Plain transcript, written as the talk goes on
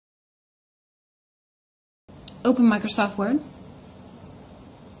Open Microsoft Word.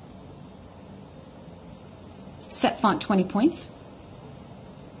 Set font 20 points.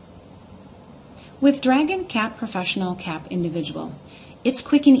 With Dragon Cap Professional Cap Individual, it's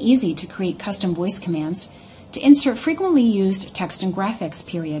quick and easy to create custom voice commands to insert frequently used text and graphics,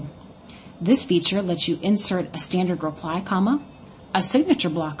 period. This feature lets you insert a standard reply, comma, a signature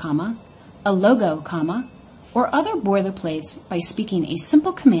block, comma, a logo, comma, or other boilerplates by speaking a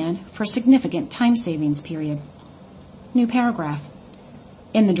simple command for significant time savings, period. New paragraph.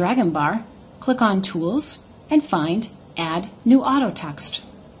 In the Dragon bar, click on Tools and find Add New Auto Text,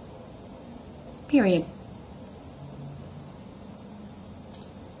 period.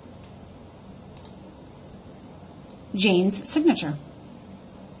 Jane's signature.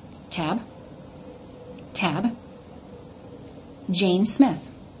 Tab. Tab. Jane Smith.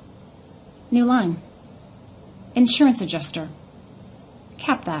 New line. Insurance adjuster.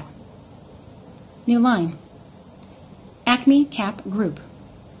 Cap that. New line. Acme Cap Group.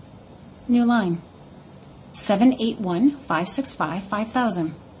 New line.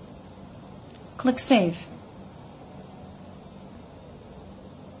 781-565-5000. Click Save.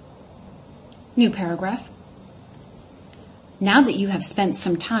 New paragraph. Now that you have spent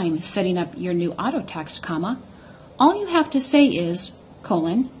some time setting up your new auto text, comma, all you have to say is,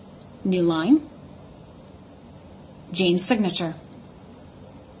 colon, new line, Jane's signature.